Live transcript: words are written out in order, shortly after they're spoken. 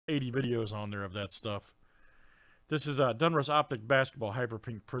80 videos on there of that stuff. This is Donruss Optic Basketball Hyper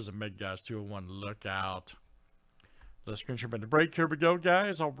Pink Prizm Megaguys 201. Look out. Let's screen share the break. Here we go,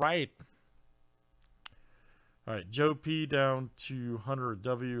 guys. All right. All right, Joe P down to Hunter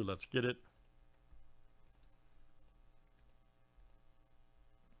W. Let's get it.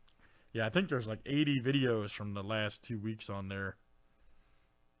 Yeah, I think there's like 80 videos from the last 2 weeks on there.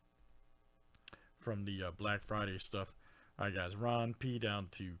 From the Black Friday stuff. All right, guys. Ron P down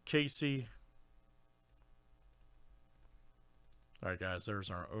to Casey. All right, guys.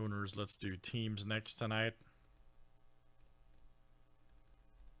 There's our owners. Let's do teams next tonight.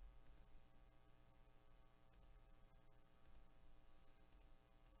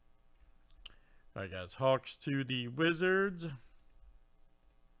 All right, guys. Hawks to the Wizards.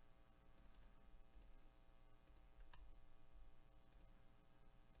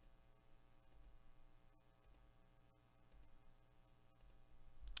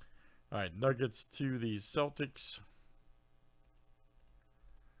 All right, Nuggets to the Celtics.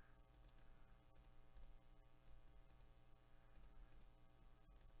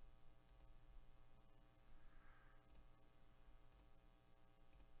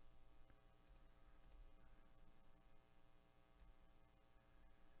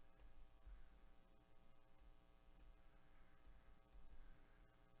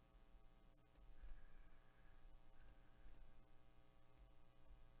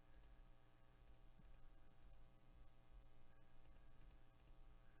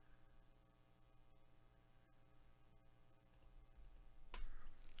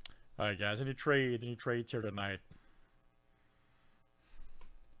 All right, guys. Any trades here tonight?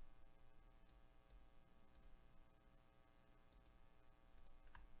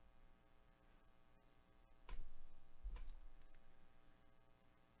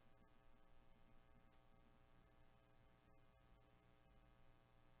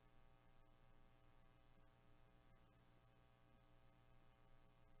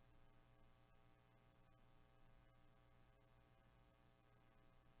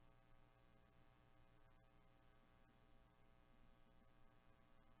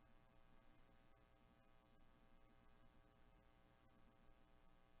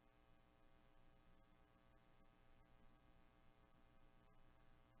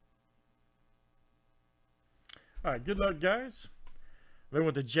 All right, good luck, guys. Then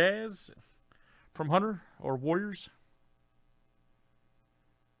with the Jazz from Hunter or Warriors.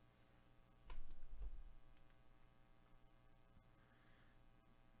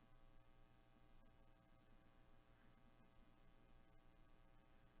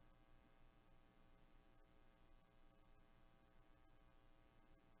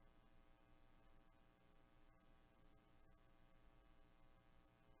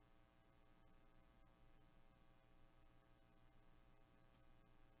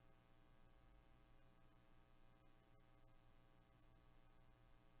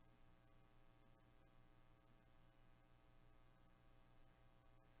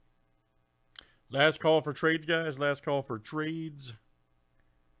 Last call for trades, guys. Last call for trades.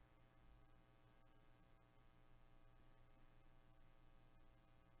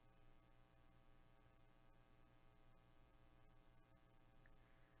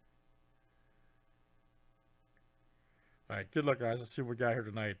 All right, good luck, guys. Let's see what we got here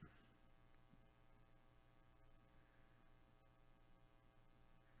tonight.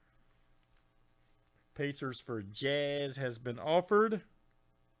 Pacers for Jazz has been offered.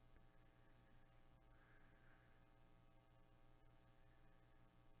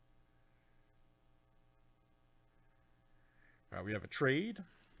 All right, we have a trade.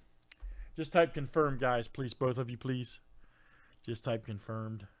 Just type confirmed, guys, please. Both of you, please. Just type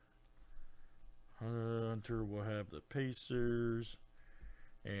confirmed. Hunter will have the Pacers,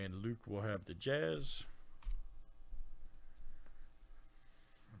 and Luke will have the Jazz.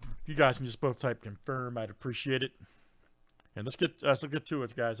 If you guys can just both type confirm, I'd appreciate it. And let's get to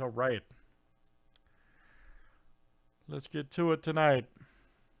it, guys. All right, let's get to it tonight.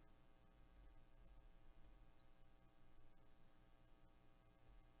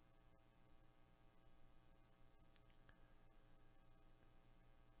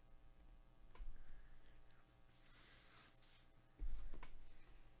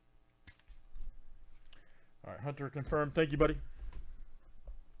 All right, Hunter confirmed. Thank you, buddy.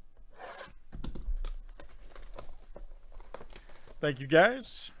 Thank you,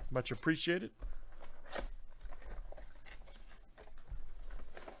 guys. Much appreciated.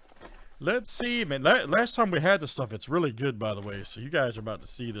 Let's see, man. Last time we had this stuff, it's really good, by the way. So you guys are about to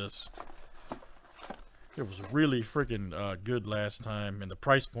see this. It was really freaking good last time, and the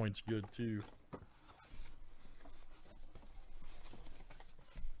price point's good, too.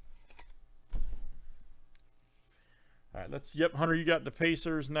 All right, let's. Yep, Hunter, you got the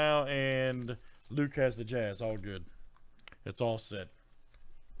Pacers now, and Luke has the Jazz. All good. It's all set.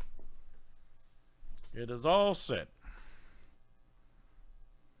 It is all set.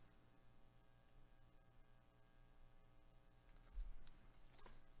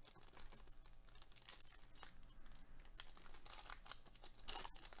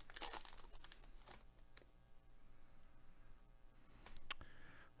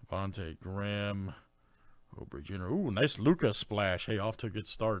 Vontae Graham. Aubrey Jr. Ooh, nice Luka splash. Hey, off to a good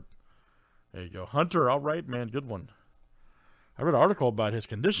start. There you go. Hunter, all right, man. Good one. I read an article about his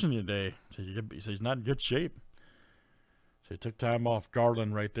conditioning today. So he's not in good shape. So he took time off.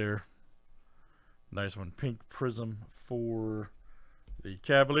 Garland right there. Nice one. Pink Prizm for the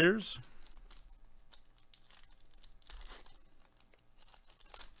Cavaliers.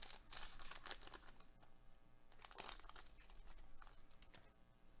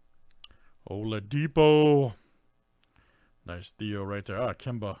 Oladipo. Nice Theo right there. Ah,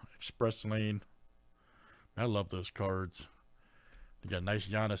 Kemba Express Lane. I love those cards. You got a nice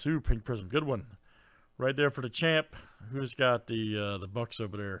Giannis. Ooh, Pink Prizm. Good one. Right there for the champ. Who's got the Bucks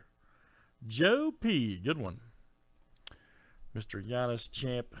over there? Joe P. Good one. Mr. Giannis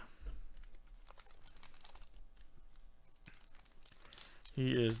champ.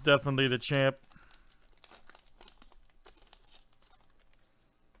 He is definitely the champ.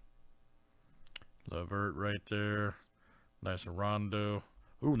 Levert right there. Nice Rondo.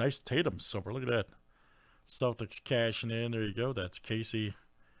 Ooh, nice Tatum silver. Look at that. Celtics cashing in. There you go. That's Casey.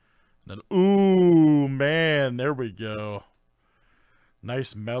 And then, ooh, man. There we go.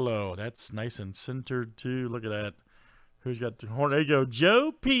 Nice Mellow. That's nice and centered, too. Look at that. Who's got the horn? There you go.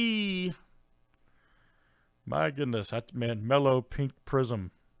 Joe P. My goodness. That's, man, Mellow Pink Prizm.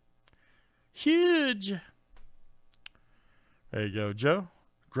 Huge. There you go, Joe.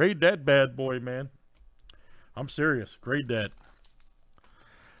 Grade that bad boy, man. I'm serious. Grade that.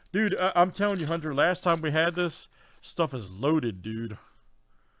 Dude, I'm telling you, Hunter, last time we had this, stuff is loaded, dude.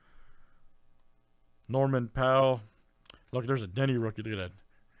 Norman Powell. Look, there's a Denny rookie. Look at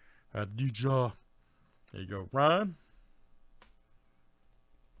that. D-Jaw. There you go. Ryan.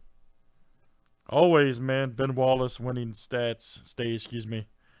 Always, man. Ben Wallace winning stays, excuse me.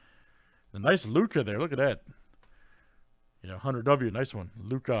 The nice Luka there. Look at that. You know, Hunter W. Nice one.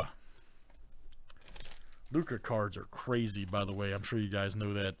 Luka. Luka cards are crazy, by the way. I'm sure you guys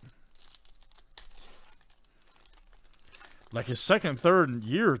know that. Like his second, third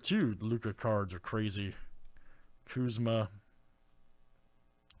year, too, Luka cards are crazy. Kuzma.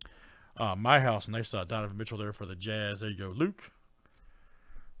 My house. Nice Donovan Mitchell there for the Jazz. There you go, Luke.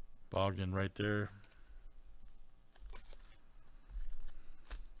 Bogdan right there.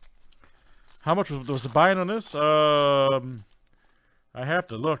 How much was the buying on this? I have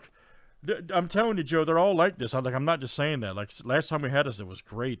to look. I'm telling you, Joe, they're all like this. I'm not just saying that. Like last time we had this, it was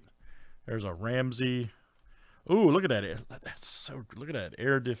great. There's a Ramsey. Ooh, look at that. That's so. Look at that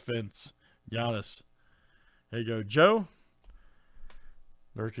air defense, Giannis. There you go, Joe.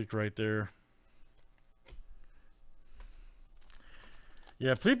 Nurkic right there.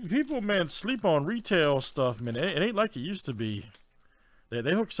 Yeah, people, man, sleep on retail stuff, man. It ain't like it used to be.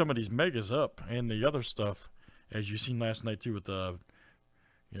 They hook some of these megas up and the other stuff, as you seen last night too with the,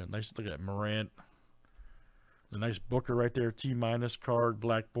 nice. Look at that Morant, the nice Booker right there, T- card,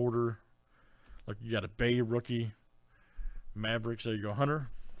 black border. Look, you got a Bay rookie, Mavericks. There you go, Hunter.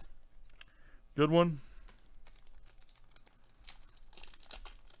 Good one.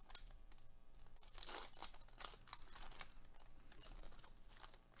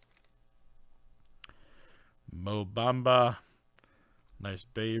 Mo Bamba. Nice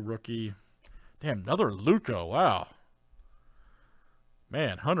Bay rookie. Damn, another Luka. Wow.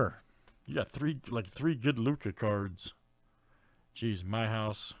 Man, Hunter, you got three good Luka cards. Jeez, my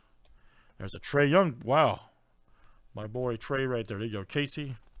house. There's a Trae Young. Wow. My boy Trae right there. There you go,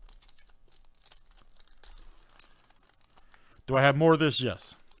 Casey. Do I have more of this?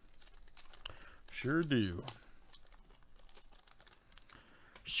 Yes. Sure do.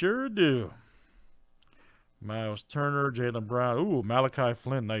 Sure do. Miles Turner, Jaylen Brown. Ooh, Malachi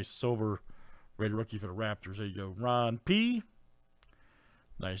Flynn. Nice silver red rookie for the Raptors. There you go. Ron P.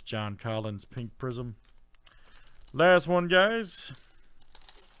 Nice John Collins Pink Prizm. Last one, guys.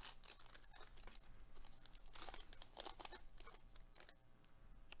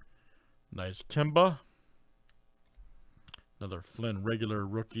 Nice Kemba. Another Flynn regular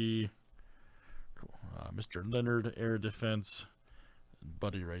rookie. Cool. Mr. Leonard air defense.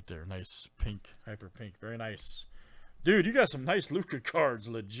 Buddy right there. Nice pink, hyper pink. Very nice. Dude, you got some nice Luka cards.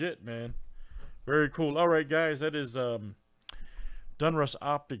 Legit, man. Very cool. All right, guys. That is Donruss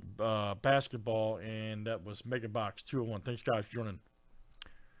Optic basketball, and that was Mega Box 201. Thanks, guys, for joining.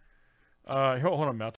 Hold on a minute.